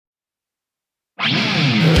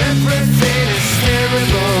Everything is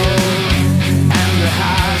terrible, and the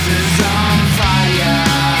house is on fire.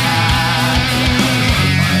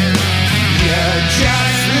 You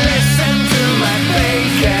just listen to my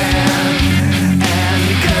bacon and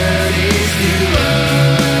Curtis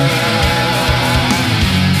Stewart.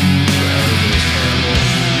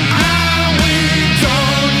 Are we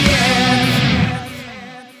done yet?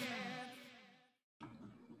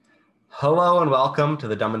 Hello and welcome to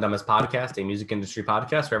the Dumb and Dumbest Podcast, a music industry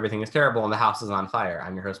podcast where everything is terrible and the house is on fire.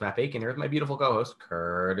 I'm your host, Matt Bacon, here with my beautiful co-host,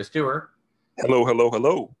 Curtis Stewart. Hello, hello,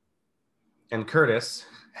 hello. And Curtis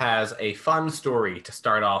has a fun story to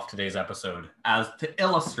start off today's episode as to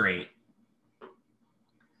illustrate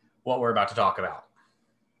what we're about to talk about.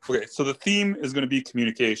 Okay, so the theme is going to be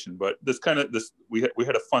communication, but we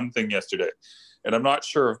had a fun thing yesterday, and I'm not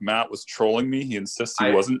sure if Matt was trolling me. He insists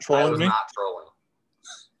he wasn't trolling I was me. not trolling.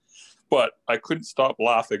 But I couldn't stop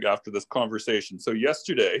laughing after this conversation. So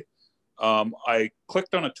yesterday, I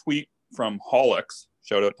clicked on a tweet from Hollix.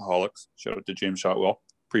 Shout out to Hollix. Shout out to James Shotwell,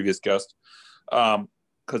 previous guest,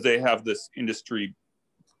 because they have this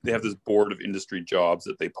board of industry jobs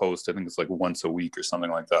that they post. I think it's like once a week or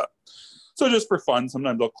something like that. So just for fun,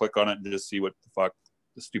 sometimes I'll click on it and just see what the fuck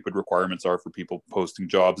the stupid requirements are for people posting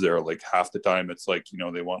jobs there. Like half the time it's like,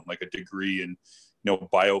 they want like a degree in,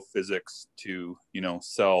 biophysics to,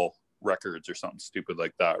 sell records or something stupid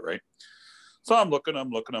like that, right? So I'm looking,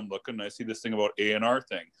 and I see this thing about A&R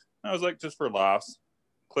thing. I was like, just for laughs,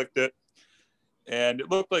 clicked it, and it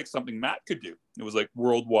looked like something Matt could do. It was like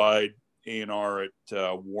worldwide A&R at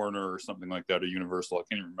Warner or something like that, or Universal, I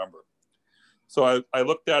can't even remember. So I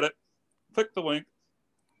looked at it, clicked the link,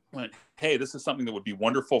 went, hey, this is something that would be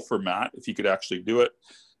wonderful for Matt if he could actually do it.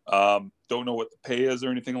 Don't know what the pay is or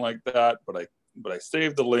anything like that, but I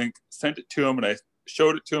saved the link, sent it to him, and I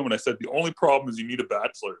showed it to him, and I said, the only problem is you need a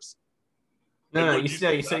bachelor's. No, you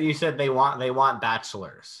said they want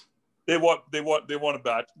bachelors. They want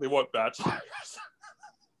bachelors.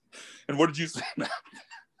 And what did you say, Matt?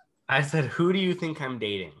 I said, who do you think I'm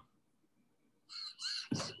dating?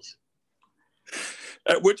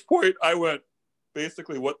 At which point I went,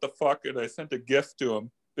 basically, what the fuck? And I sent a GIF to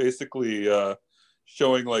him, basically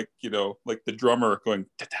showing like the drummer going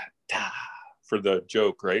da da da for the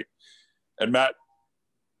joke, right? And Matt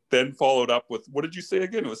then followed up with, what did you say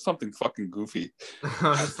again? It was something fucking goofy.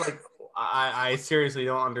 It's like, I seriously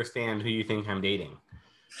don't understand who you think I'm dating.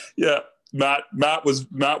 Yeah, Matt was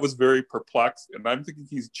very perplexed, and I'm thinking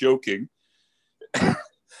he's joking.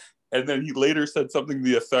 And then he later said something to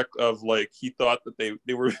the effect of like he thought that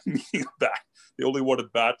they were meeting back. They only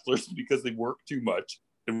wanted bachelors because they worked too much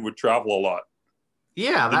and would travel a lot.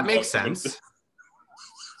 Yeah, that makes sense.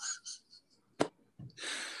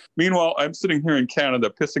 Meanwhile, I'm sitting here in Canada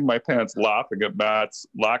pissing my pants laughing at Matt's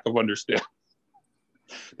lack of understanding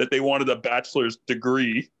that they wanted a bachelor's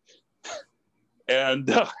degree.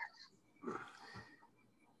 And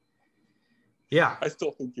yeah, I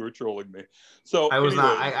still think you were trolling me. So I was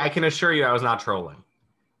not. I can assure you I was not trolling.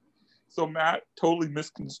 So Matt totally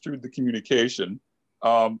misconstrued the communication.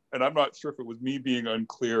 And I'm not sure if it was me being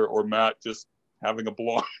unclear or Matt just having a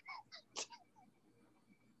blonde.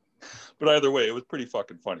 But either way, it was pretty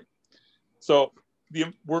fucking funny. So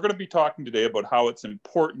we're going to be talking today about how it's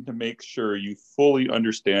important to make sure you fully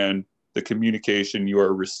understand the communication you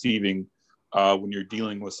are receiving when you're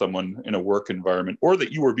dealing with someone in a work environment, or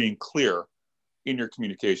that you are being clear in your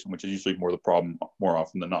communication, which is usually more the problem more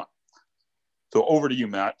often than not. So over to you,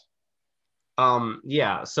 Matt.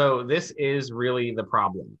 Yeah, so this is really the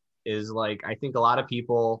problem, is like, I think a lot of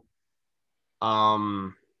people,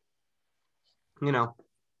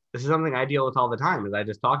 this is something I deal with all the time, is I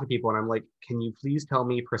just talk to people and I'm like, can you please tell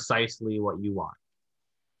me precisely what you want?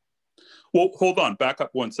 Well, hold on, back up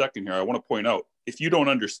 1 second here. I want to point out, if you don't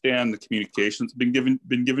understand the communications been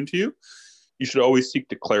given to you, you should always seek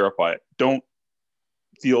to clarify it. Don't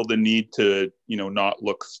feel the need to, not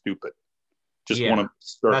look stupid. Just want to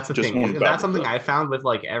start. That's the thing. That's something I found with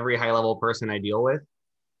like every high level person I deal with,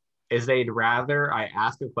 is they'd rather I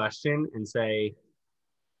ask a question and say,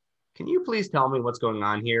 can you please tell me what's going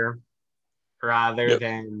on here? Rather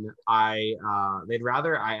than they'd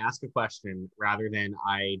rather I ask a question rather than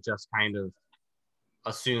I just kind of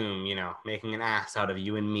assume, making an ass out of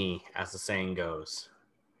you and me, as the saying goes.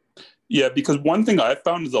 Yeah, because one thing I've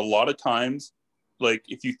found is a lot of times, like,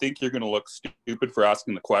 if you think you're going to look stupid for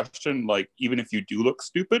asking the question, like, even if you do look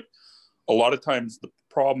stupid, a lot of times the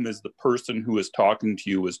problem is the person who is talking to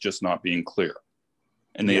you is just not being clear.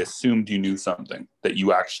 And they assumed you knew something that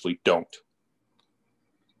you actually don't.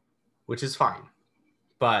 Which is fine.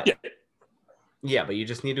 But but you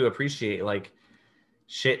just need to appreciate, like,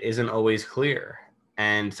 shit isn't always clear.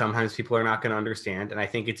 and sometimes people are not going to understand. And I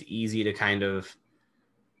think it's easy to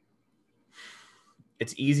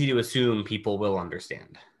it's easy to assume people will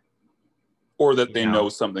understand. Or that they know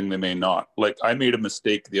something they may not. Like I made a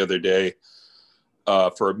mistake the other day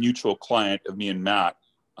for a mutual client of me and Matt.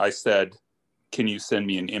 I said, can you send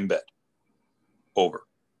me an embed over?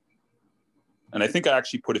 And I think I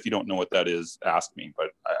actually put, if you don't know what that is, ask me. But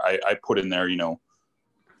I put in there,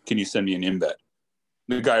 can you send me an embed?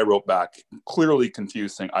 The guy wrote back, clearly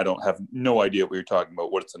confused, saying, I don't have no idea what you're talking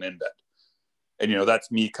about. What's an embed? And,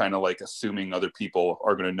 that's me kind of like assuming other people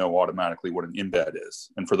are going to know automatically what an embed is.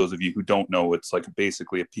 And for those of you who don't know, it's like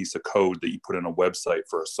basically a piece of code that you put in a website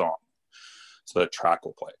for a song so that track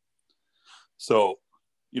will play. So,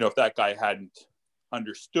 if that guy hadn't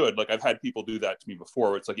understood, like I've had people do that to me before,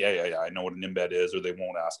 where it's like, yeah, I know what an embed is, or they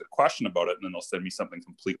won't ask a question about it, and then they'll send me something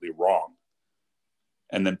completely wrong.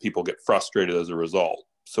 And then people get frustrated as a result.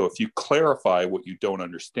 So if you clarify what you don't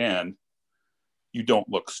understand, you don't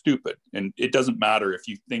look stupid. And it doesn't matter if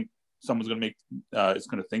you think someone's going to is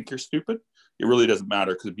going to think you're stupid. It really doesn't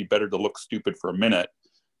matter, because it'd be better to look stupid for a minute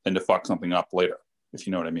than to fuck something up later, if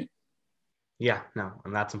you know what I mean. Yeah, no,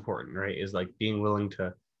 and that's important, right? Is like being willing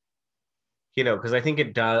to, because I think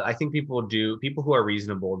it does. I think people who are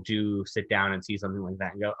reasonable do sit down and see something like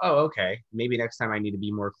that and go, oh, okay, maybe next time I need to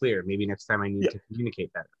be more clear. Maybe next time I need to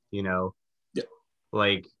communicate better, Yeah.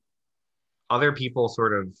 Like other people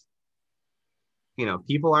sort of,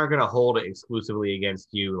 people aren't going to hold it exclusively against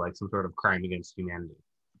you like some sort of crime against humanity.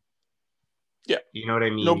 Yeah. You know what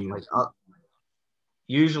I mean? Nope. Like,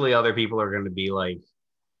 usually other people are going to be like,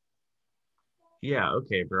 yeah,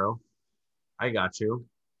 okay, bro, I got you.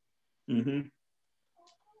 Mm-hmm. And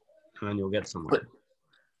then you'll get somewhere.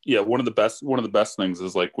 Yeah, one of the best things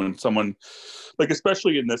is like when someone, like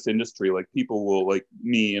especially in this industry, like people will, like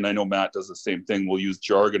me, and I know Matt does the same thing, will use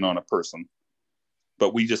jargon on a person,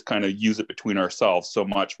 but we just kind of use it between ourselves so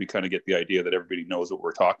much we kind of get the idea that everybody knows what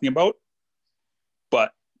we're talking about.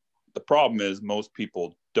 But the problem is most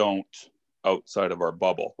people don't outside of our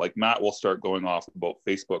bubble. Like Matt will start going off about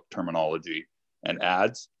Facebook terminology and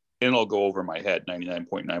ads, and it'll go over my head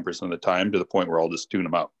 99.9% of the time, to the point where I'll just tune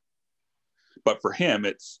them out. But for him,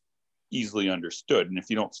 it's easily understood. And if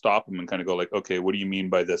you don't stop him and kind of go like, okay, what do you mean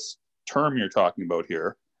by this term you're talking about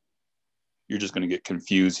here? You're just going to get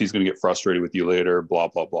confused. He's going to get frustrated with you later, blah,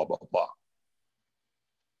 blah, blah, blah, blah.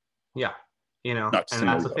 Yeah. And that's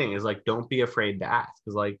the thing is like, don't be afraid to ask.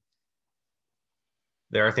 Because like,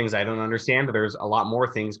 there are things I don't understand. There's a lot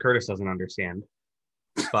more things Curtis doesn't understand.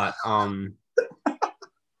 But I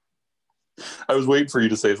was waiting for you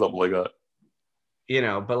to say something like that.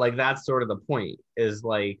 But like that's sort of the point, is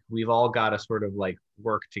like we've all got to sort of like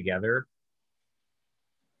work together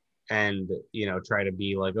and try to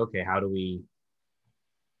be like, okay, how do we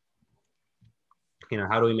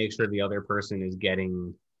make sure the other person is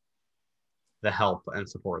getting the help and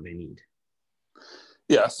support they need.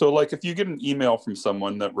 Yeah, so like if you get an email from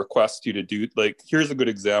someone that requests you to do, like here's a good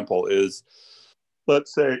example is,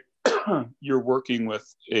 let's say you're working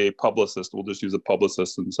with a publicist. We'll just use a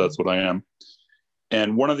publicist since that's what I am.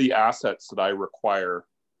 And one of the assets that I require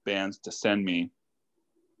bands to send me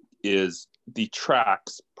is the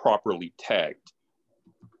tracks properly tagged.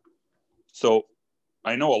 So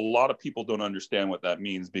I know a lot of people don't understand what that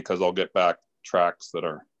means, because I'll get back tracks that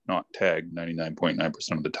are not tagged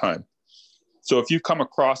 99.9% of the time. So if you come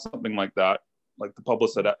across something like that, like the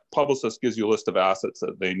publicist gives you a list of assets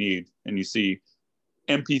that they need, and you see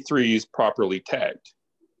MP3s properly tagged.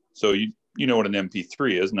 So you know what an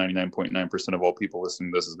MP3 is. 99.9% of all people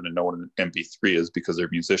listening to this is going to know what an MP3 is, because they're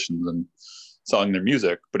musicians and selling their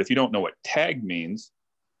music. But if you don't know what tag means,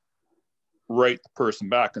 write the person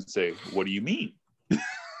back and say, what do you mean?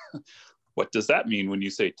 What does that mean when you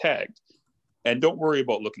say tagged? And don't worry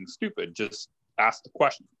about looking stupid. Just ask the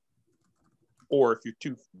question. Or if you're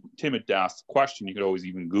too timid to ask the question, you could always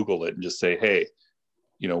even Google it and just say, hey,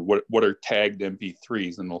 what are tagged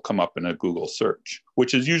MP3s? And they'll come up in a Google search,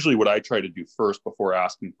 which is usually what I try to do first before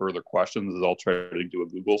asking further questions. Is I'll try to do a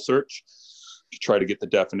Google search to try to get the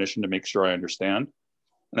definition to make sure I understand.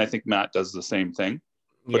 And I think Matt does the same thing.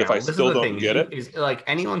 But if I still don't get it, is like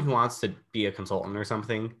anyone who wants to be a consultant or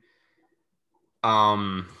something,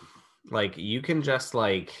 like you can just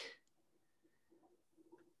like,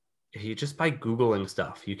 if you just by Googling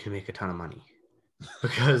stuff, you can make a ton of money,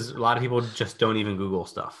 because a lot of people just don't even Google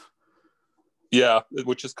stuff. Yeah,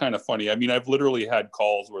 which is kind of funny. I mean, I've literally had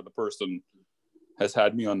calls where the person has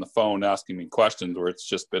had me on the phone asking me questions where it's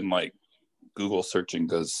just been like Google searching,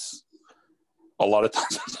 because a lot of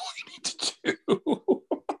times that's all you need to do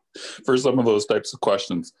for some of those types of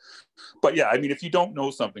questions. But yeah, I mean, if you don't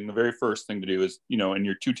know something, the very first thing to do is, and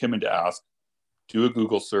you're too timid to ask, do a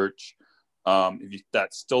Google search.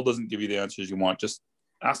 That still doesn't give you the answers you want, just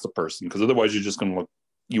ask the person, because otherwise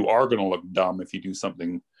you are going to look dumb if you do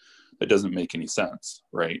something that doesn't make any sense,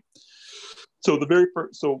 right? So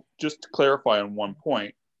so just to clarify on one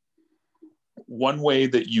point, one way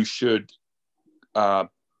that you should,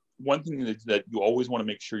 one thing that you always want to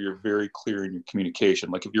make sure you're very clear in your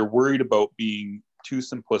communication. Like if you're worried about being too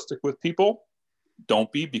simplistic with people,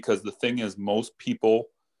 don't be, because the thing is, most people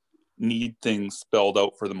need things spelled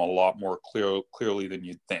out for them a lot more clearly than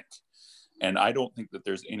you'd think. And I don't think that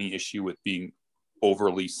there's any issue with being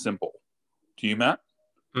overly simple. Do you, Matt?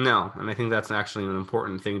 No, and I think that's actually an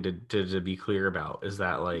important thing to be clear about, is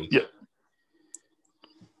that like, yeah,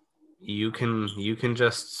 you can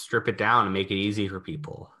just strip it down and make it easy for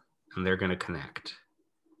people, and they're going to connect.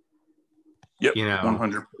 Yep,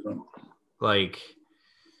 100%. Like,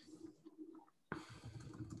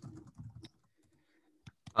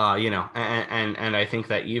 and I think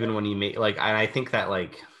that even when you make and I think that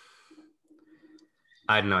like,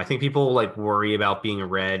 I don't know, I think people like worry about being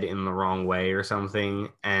read in the wrong way or something,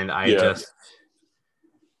 and I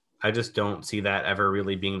just don't see that ever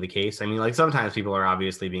really being the case. I mean, like sometimes people are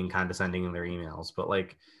obviously being condescending in their emails, but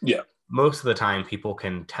like, most of the time people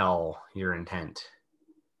can tell your intent.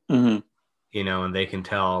 Mm-hmm. And they can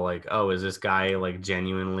tell like, oh, is this guy like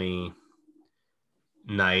genuinely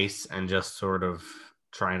nice and just sort of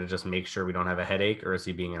trying to just make sure we don't have a headache, or is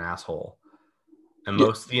he being an asshole? And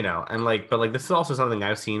most, and like, but like, this is also something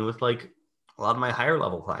I've seen with like a lot of my higher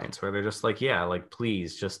level clients, where they're just like, yeah, like,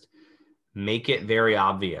 please just make it very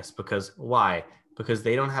obvious. Because why? Because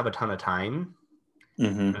they don't have a ton of time.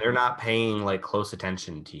 Mm-hmm. They're not paying like close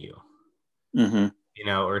attention to you,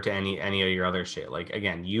 or to any of your other shit. Like,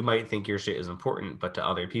 again, you might think your shit is important, but to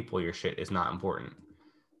other people, your shit is not important.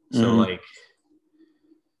 So like,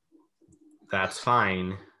 that's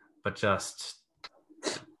fine, but just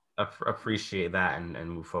appreciate that and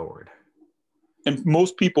move forward. And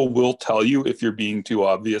most people will tell you if you're being too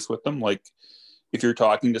obvious with them. Like if you're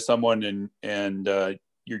talking to someone and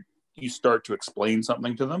you start to explain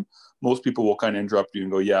something to them, most people will kind of interrupt you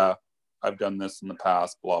and go, yeah, I've done this in the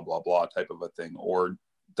past, blah, blah, blah type of a thing. Or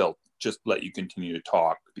they'll just let you continue to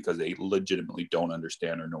talk because they legitimately don't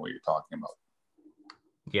understand or know what you're talking about.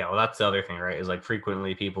 Yeah, well, that's the other thing, right? Is like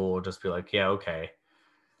frequently people will just be like, yeah, okay.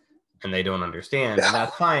 And they don't understand. And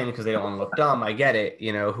that's fine because they don't want to look dumb. I get it.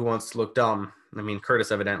 Who wants to look dumb? I mean,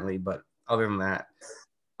 Curtis evidently, but other than that,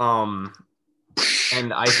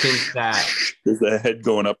 and I think that there's the head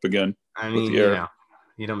going up again. I mean,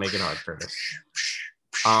 you don't make it hard, Curtis.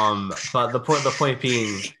 But the point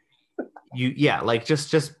being,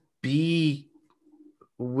 just be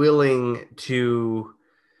willing to,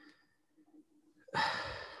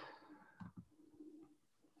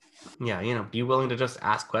 be willing to just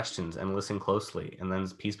ask questions and listen closely, and then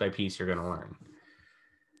piece by piece you're going to learn.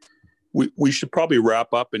 We should probably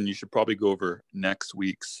wrap up, and you should probably go over next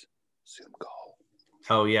week's Zoom call.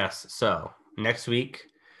 Oh yes, so next week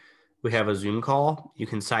we have a Zoom call. You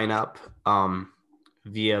can sign up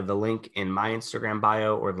via the link in my Instagram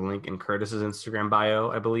bio or the link in Curtis's Instagram bio,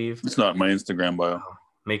 I believe. It's not my Instagram bio.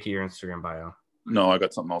 Make it your Instagram bio. No, I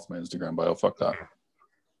got something else in my Instagram bio. Fuck that. Okay.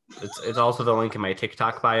 It's also the link in my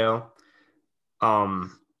TikTok bio.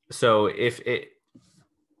 So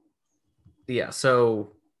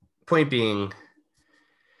point being,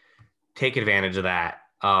 take advantage of that.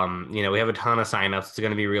 We have a ton of signups. It's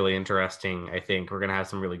going to be really interesting. I think we're going to have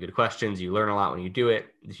some really good questions. You learn a lot when you do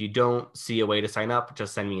it. If you don't see a way to sign up,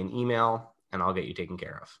 just send me an email and I'll get you taken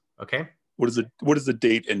care of. Okay. What is the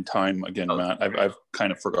date and time again, Matt? I've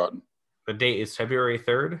kind of forgotten. The date is February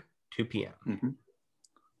 3rd, 2 p.m.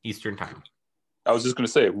 Eastern time. I was just going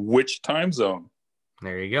to say, which time zone?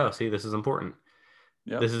 There you go. See, this is important.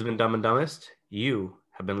 Yeah. This has been Dumb and Dumbest. You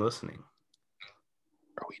have been listening.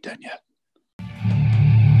 Are we done yet?